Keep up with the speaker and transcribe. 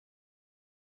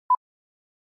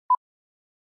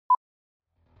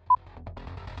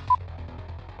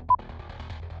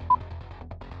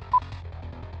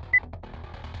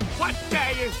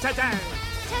is today?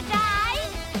 Today?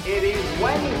 It is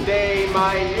Wednesday,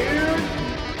 my dude.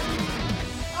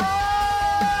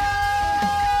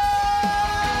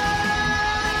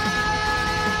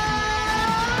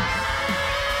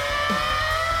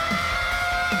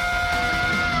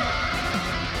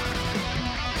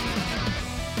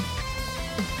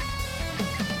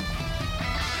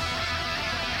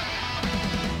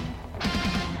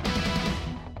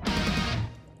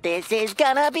 This is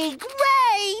gonna be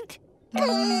great!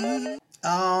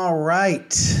 All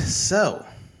right. So,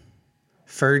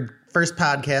 first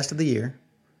podcast of the year.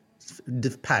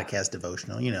 Podcast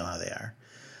devotional. You know how they are.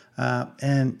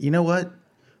 And you know what?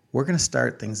 We're going to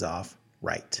start things off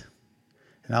right.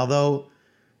 And although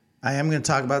I am going to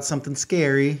talk about something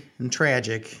scary and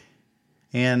tragic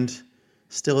and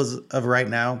still as of right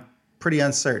now, pretty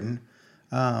uncertain,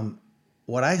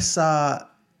 what I saw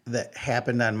that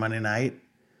happened on Monday night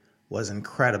was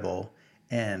incredible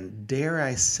and, dare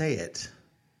I say it,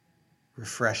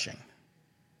 refreshing.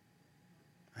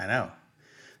 I know.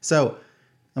 So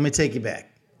let me take you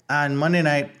back. On Monday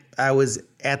night, I was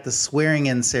at the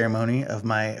swearing-in ceremony of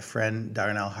my friend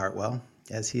Darnell Hartwell,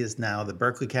 as he is now the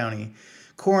Berkeley County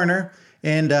coroner,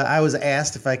 and I was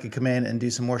asked if I could come in and do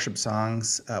some worship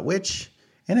songs, which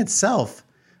in itself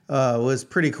was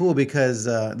pretty cool because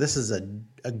this is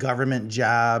a government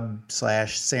job /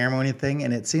 ceremony thing,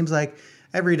 and it seems like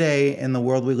every day in the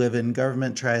world we live in,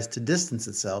 government tries to distance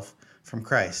itself from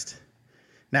Christ.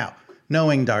 Now,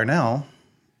 knowing Darnell,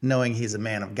 knowing he's a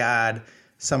man of God,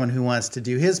 someone who wants to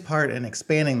do his part in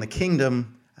expanding the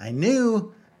kingdom, I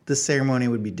knew the ceremony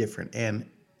would be different, and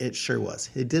it sure was.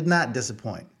 It did not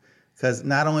disappoint, because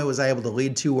not only was I able to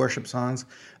lead 2 worship songs,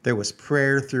 there was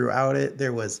prayer throughout it.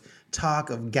 There was talk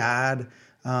of God.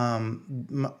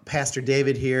 Pastor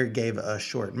David here gave a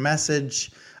short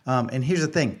message. And here's the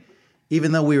thing.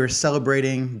 Even though we were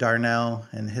celebrating Darnell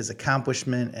and his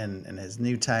accomplishment and his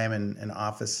new time in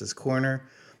office as coroner,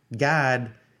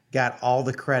 God got all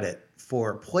the credit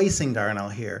for placing Darnell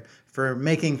here, for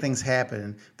making things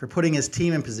happen, for putting his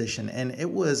team in position. And it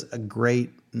was a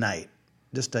great night.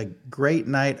 Just a great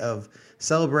night of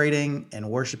celebrating and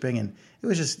worshiping. And it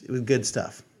was good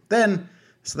stuff.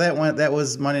 So that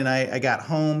was Monday night. I got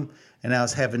home and I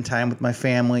was having time with my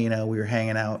family. You know, we were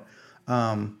hanging out.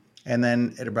 And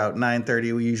then at about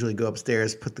 9:30, we usually go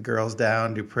upstairs, put the girls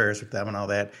down, do prayers with them and all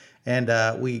that. And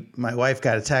my wife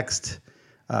got a text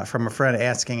from a friend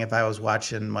asking if I was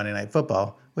watching Monday Night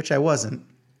Football, which I wasn't.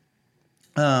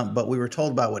 But we were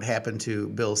told about what happened to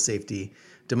Bills safety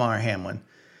Damar Hamlin.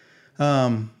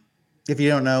 If you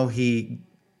don't know, he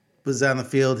was on the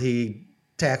field. He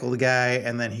tackled the guy,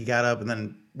 and then he got up and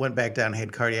then went back down and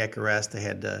had cardiac arrest. They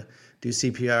had to do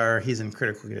CPR. He's in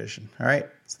critical condition. All right.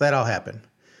 So that all happened.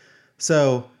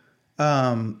 So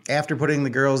after putting the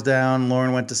girls down,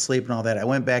 Lauren went to sleep and all that. I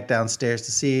went back downstairs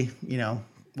to see,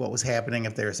 what was happening,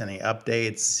 if there was any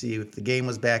updates, see if the game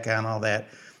was back on, all that,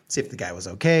 see if the guy was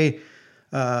okay.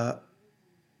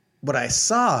 What I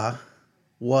saw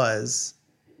was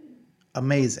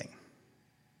amazing.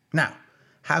 Now,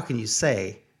 how can you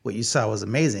say what you saw was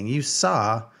amazing? You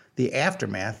saw the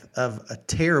aftermath of a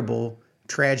terrible,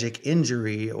 tragic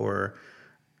injury or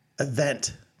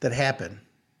event that happened.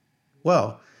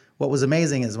 Well, what was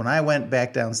amazing is when I went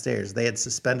back downstairs, they had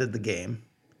suspended the game,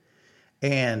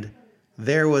 and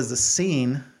there was a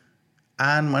scene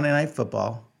on Monday Night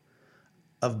Football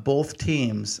of both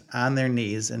teams on their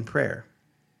knees in prayer.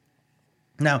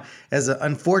 Now, as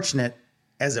unfortunate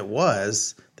as it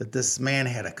was that this man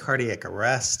had a cardiac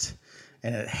arrest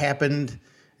and it happened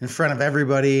in front of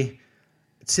everybody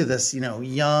to this,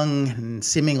 young and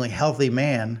seemingly healthy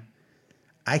man,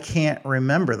 I can't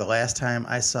remember the last time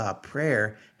I saw a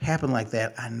prayer happen like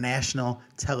that on national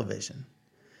television.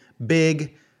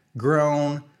 Big,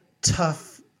 grown,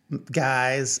 tough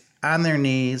guys on their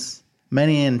knees,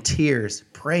 many in tears,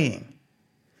 praying,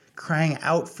 crying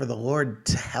out for the Lord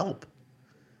to help.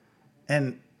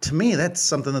 And to me, that's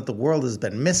something that the world has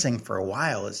been missing for a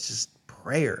while. It's just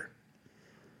prayer.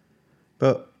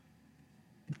 But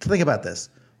think about this.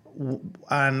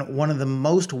 On one of the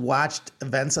most watched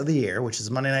events of the year, which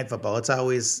is Monday Night Football, it's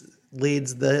always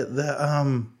leads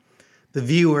the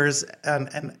viewers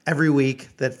and every week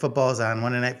that football is on.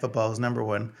 Monday Night Football is number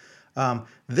one.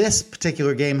 This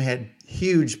particular game had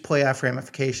huge playoff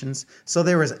ramifications, so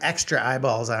there was extra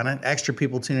eyeballs on it, extra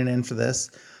people tuning in for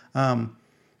this.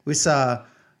 We saw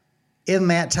in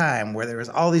that time where there was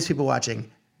all these people watching,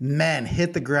 men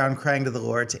hit the ground crying to the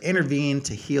Lord to intervene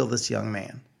to heal this young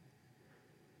man.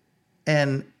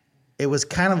 And it was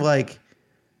kind of like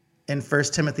in 1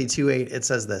 Timothy 2:8, it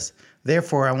says this,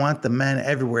 "Therefore I want the men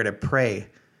everywhere to pray,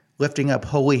 lifting up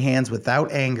holy hands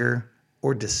without anger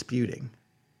or disputing.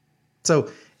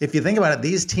 So if you think about it,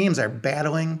 these teams are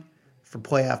battling for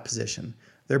playoff position.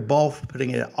 They're both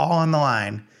putting it all on the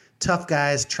line. Tough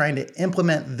guys trying to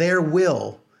implement their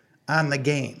will on the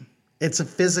game. It's a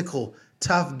physical,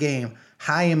 tough game,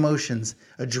 high emotions,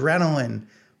 adrenaline.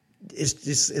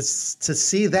 It's to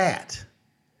see that.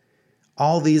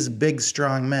 All these big,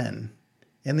 strong men,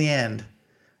 in the end,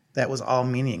 that was all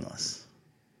meaningless.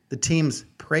 The teams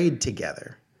prayed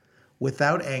together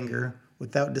without anger,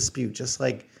 without dispute, just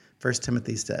like 1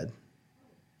 Timothy said.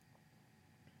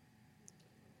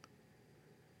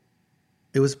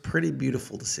 It was pretty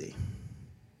beautiful to see.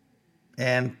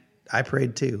 And I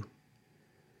prayed too.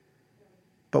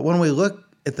 But when we look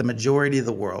at the majority of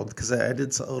the world, because I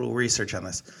did a little research on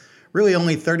this, really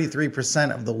only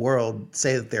 33% of the world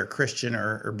say that they're Christian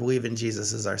or believe in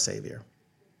Jesus as our Savior.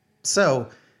 So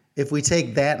if we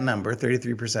take that number,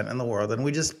 33% in the world, and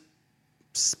we just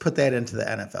put that into the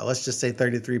NFL, let's just say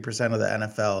 33% of the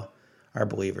NFL are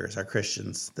believers, are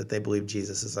Christians, that they believe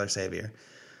Jesus is our Savior.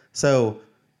 So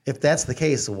if that's the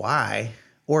case, why,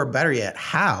 or better yet,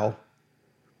 how,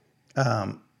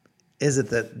 is it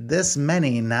that this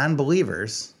many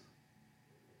non-believers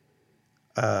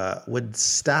would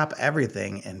stop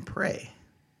everything and pray?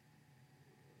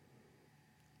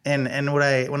 And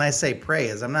when I say pray,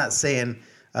 is I'm not saying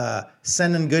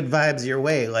sending good vibes your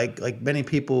way like many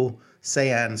people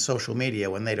say on social media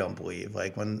when they don't believe.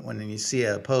 Like when you see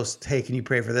a post, hey, can you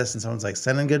pray for this? And someone's like,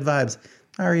 sending good vibes.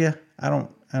 Are you? I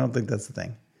don't think that's the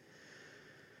thing.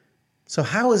 So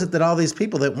how is it that all these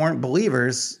people that weren't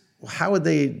believers, how would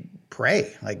they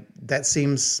pray? Like that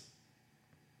seems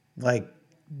like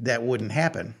that wouldn't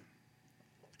happen.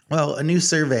 Well, a new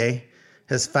survey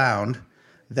has found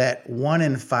that 1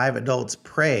 in 5 adults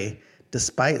pray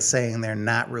despite saying they're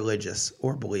not religious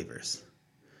or believers.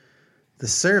 The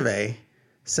survey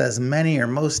says many or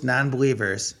most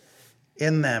non-believers,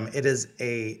 in them, it is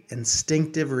an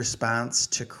instinctive response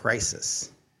to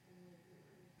crisis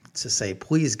to say,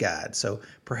 please God. So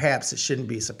perhaps it shouldn't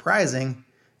be surprising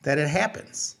that it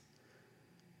happens.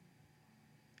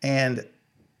 And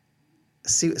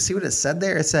see what it said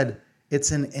there? It said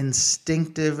it's an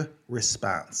instinctive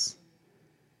response.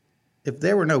 If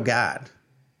there were no God,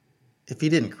 if he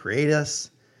didn't create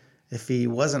us, if he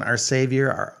wasn't our Savior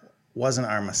or wasn't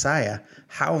our Messiah,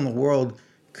 how in the world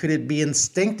could it be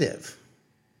instinctive?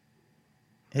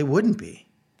 It wouldn't be.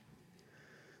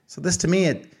 So this, to me,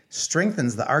 it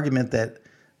strengthens the argument that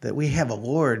we have a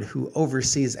Lord who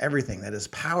oversees everything, that is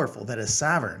powerful, that is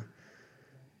sovereign.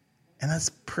 And that's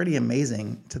pretty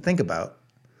amazing to think about.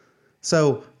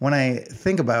 So when I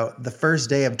think about the first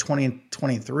day of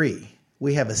 2023,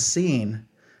 we have a scene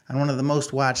on one of the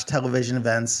most watched television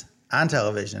events on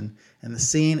television, and the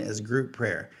scene is group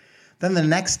prayer. Then the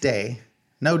next day,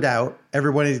 no doubt,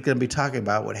 everybody's going to be talking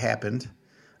about what happened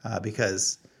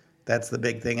because that's the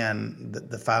big thing on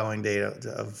the following day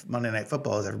of Monday Night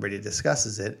Football as everybody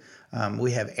discusses it.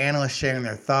 We have analysts sharing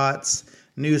their thoughts,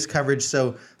 news coverage.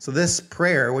 So this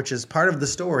prayer, which is part of the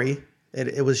story,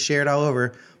 it was shared all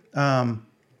over.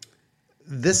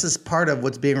 This is part of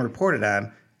what's being reported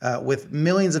on with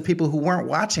millions of people who weren't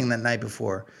watching that night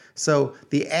before. So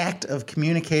the act of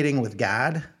communicating with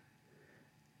God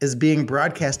is being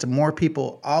broadcast to more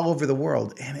people all over the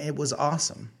world, and it was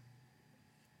awesome.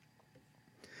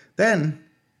 Then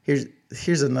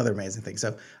here's another amazing thing.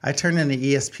 So I turned into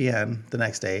ESPN the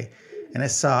next day, and I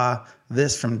saw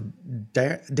this from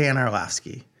Dan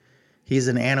Orlovsky. He's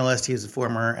an analyst. He was a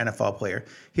former NFL player.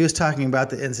 He was talking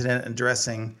about the incident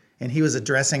and he was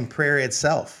addressing prayer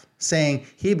itself, saying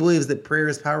he believes that prayer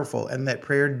is powerful and that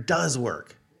prayer does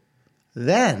work.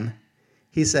 Then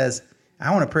he says,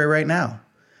 I want to pray right now.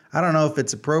 I don't know if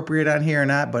it's appropriate on here or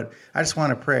not, but I just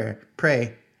want to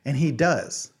pray. And he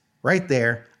does right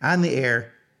there on the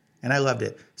air. And I loved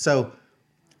it. So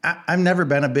I've never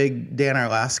been a big Dan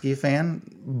Orlovsky fan,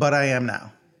 but I am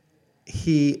now.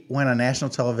 He went on national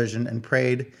television and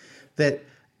prayed that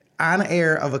on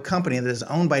air of a company that is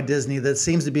owned by Disney that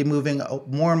seems to be moving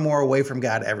more and more away from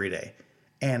God every day.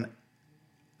 And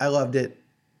I loved it.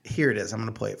 Here it is. I'm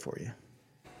going to play it for you.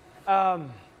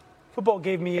 Football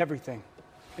gave me everything.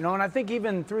 And I think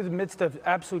even through the midst of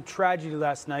absolute tragedy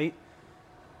last night,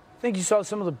 I think you saw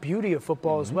some of the beauty of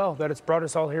football as well, that it's brought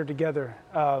us all here together.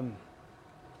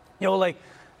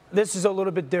 This is a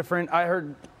little bit different.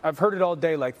 I've heard it all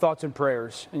day, like thoughts and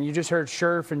prayers. And you just heard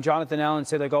Scherf and Jonathan Allen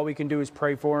say, all we can do is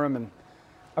pray for him. And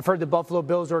I've heard the Buffalo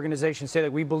Bills organization say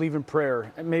that we believe in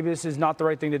prayer. And maybe this is not the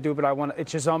right thing to do, but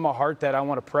it's just on my heart that I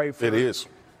want to pray for. It is.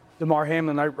 Damar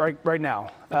Hamlin right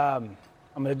now.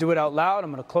 I'm going to do it out loud.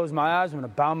 I'm going to close my eyes. I'm going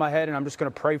to bow my head, and I'm just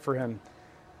going to pray for him.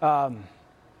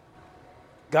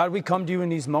 God, we come to you in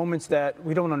these moments that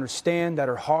we don't understand, that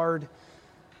are hard,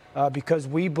 because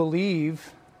we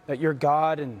believe that you're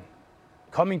God, and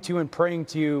coming to you and praying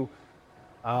to you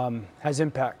has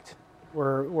impact.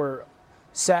 We're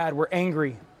sad, we're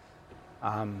angry,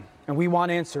 and we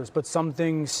want answers, but some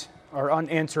things are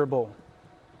unanswerable.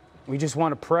 We just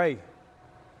want to pray,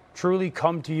 truly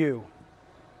come to you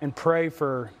and pray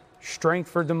for strength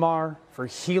for Damar, for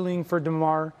healing for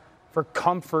Damar, for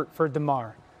comfort for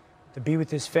Damar, to be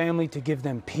with his family, to give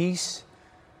them peace.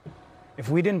 If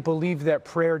we didn't believe that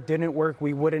prayer didn't work,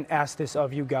 we wouldn't ask this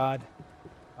of you, God.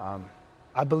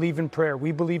 I believe in prayer.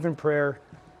 We believe in prayer.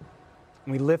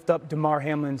 We lift up Damar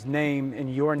Hamlin's name in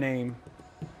your name.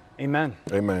 Amen.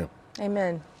 Amen.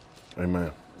 Amen.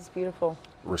 Amen. It's beautiful.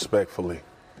 Respectfully.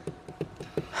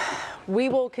 We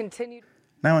will continue.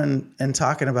 Now, in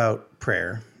talking about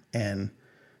prayer and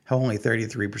how only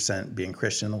 33% being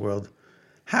Christian in the world,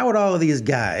 how would all of these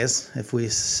guys, if we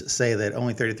say that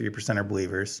only 33% are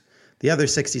believers, the other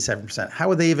 67%, how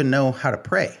would they even know how to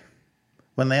pray?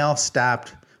 When they all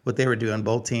stopped what they were doing,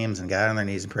 both teams, and got on their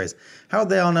knees and praised, how would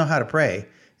they all know how to pray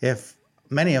if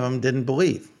many of them didn't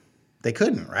believe? They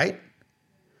couldn't, right?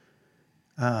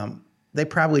 They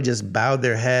probably just bowed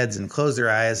their heads and closed their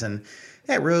eyes, and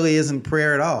that really isn't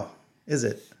prayer at all, is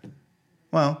it?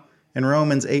 Well, in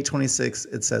Romans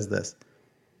 8:26, it says this: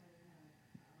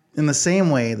 in the same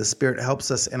way, the Spirit helps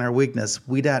us in our weakness.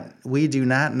 We do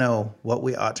not know what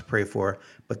we ought to pray for,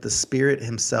 but the Spirit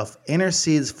himself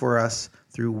intercedes for us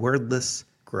through wordless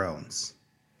groans.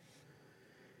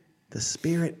 The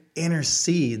Spirit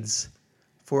intercedes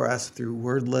for us through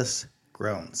wordless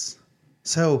groans.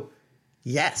 So,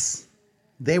 yes,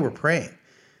 they were praying.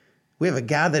 We have a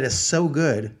God that is so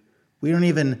good, we don't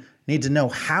even need to know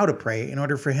how to pray in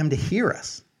order for him to hear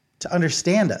us, to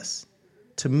understand us,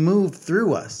 to move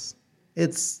through us.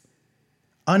 It's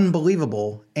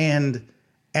unbelievable and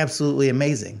absolutely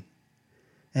amazing.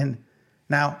 And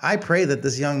now I pray that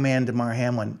this young man, Damar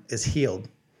Hamlin, is healed,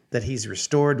 that he's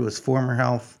restored to his former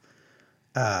health.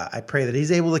 I pray that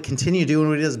he's able to continue doing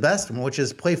what he does best, which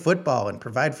is play football and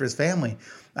provide for his family.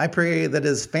 I pray that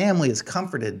his family is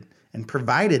comforted and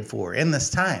provided for in this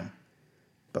time.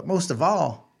 But most of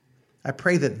all, I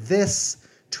pray that this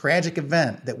tragic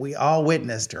event that we all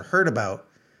witnessed or heard about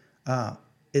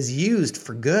is used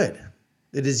for good.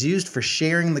 It is used for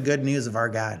sharing the good news of our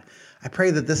God. I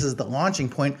pray that this is the launching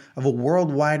point of a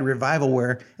worldwide revival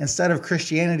where instead of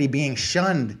Christianity being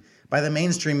shunned by the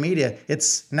mainstream media,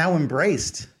 it's now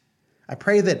embraced. I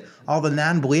pray that all the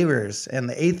non-believers and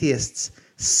the atheists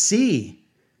see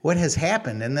what has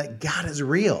happened and that God is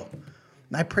real.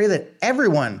 And I pray that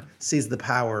everyone sees the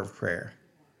power of prayer.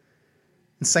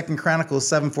 In 2 Chronicles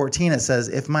 7:14, it says,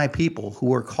 if my people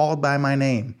who are called by my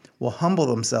name will humble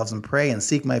themselves and pray and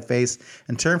seek my face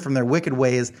and turn from their wicked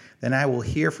ways, then I will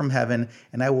hear from heaven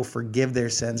and I will forgive their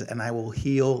sins and I will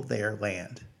heal their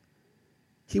land.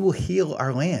 He will heal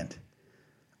our land.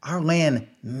 Our land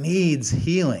needs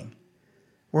healing.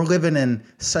 We're living in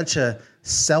such a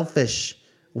selfish,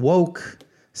 woke,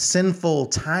 sinful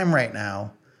time right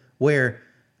now where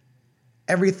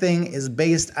everything is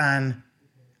based on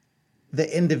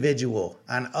the individual,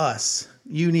 on us.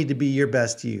 You need to be your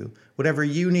best you. Whatever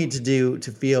you need to do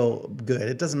to feel good.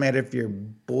 It doesn't matter if you're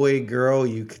boy, girl,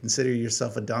 you consider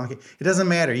yourself a donkey. It doesn't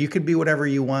matter. You could be whatever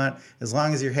you want as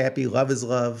long as you're happy. Love is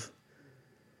love.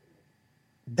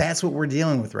 That's what we're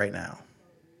dealing with right now.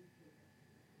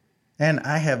 And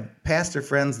I have pastor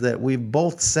friends that we've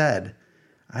both said,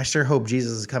 I sure hope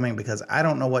Jesus is coming because I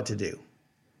don't know what to do.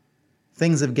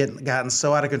 Things have gotten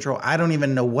so out of control. I don't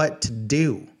even know what to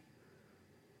do.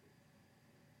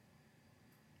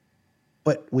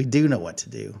 But we do know what to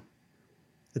do.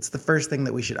 It's the first thing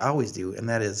that we should always do, and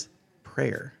that is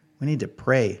prayer. We need to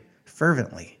pray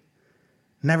fervently.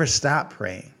 Never stop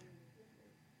praying.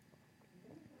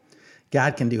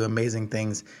 God can do amazing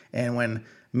things. And when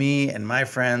me and my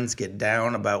friends get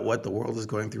down about what the world is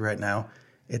going through right now,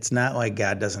 it's not like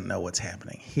God doesn't know what's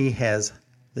happening. He has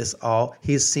this all.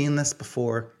 He's seen this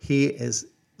before. He is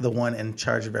the one in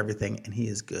charge of everything, and he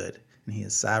is good, and he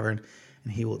is sovereign,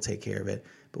 and he will take care of it.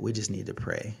 But we just need to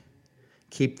pray.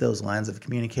 Keep those lines of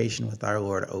communication with our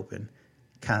Lord open.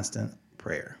 Constant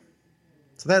prayer.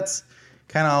 So that's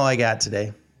kind of all I got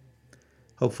today.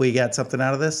 Hopefully you got something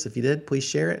out of this. If you did, please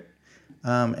share it.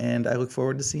 And I look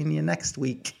forward to seeing you next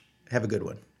week. Have a good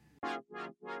one.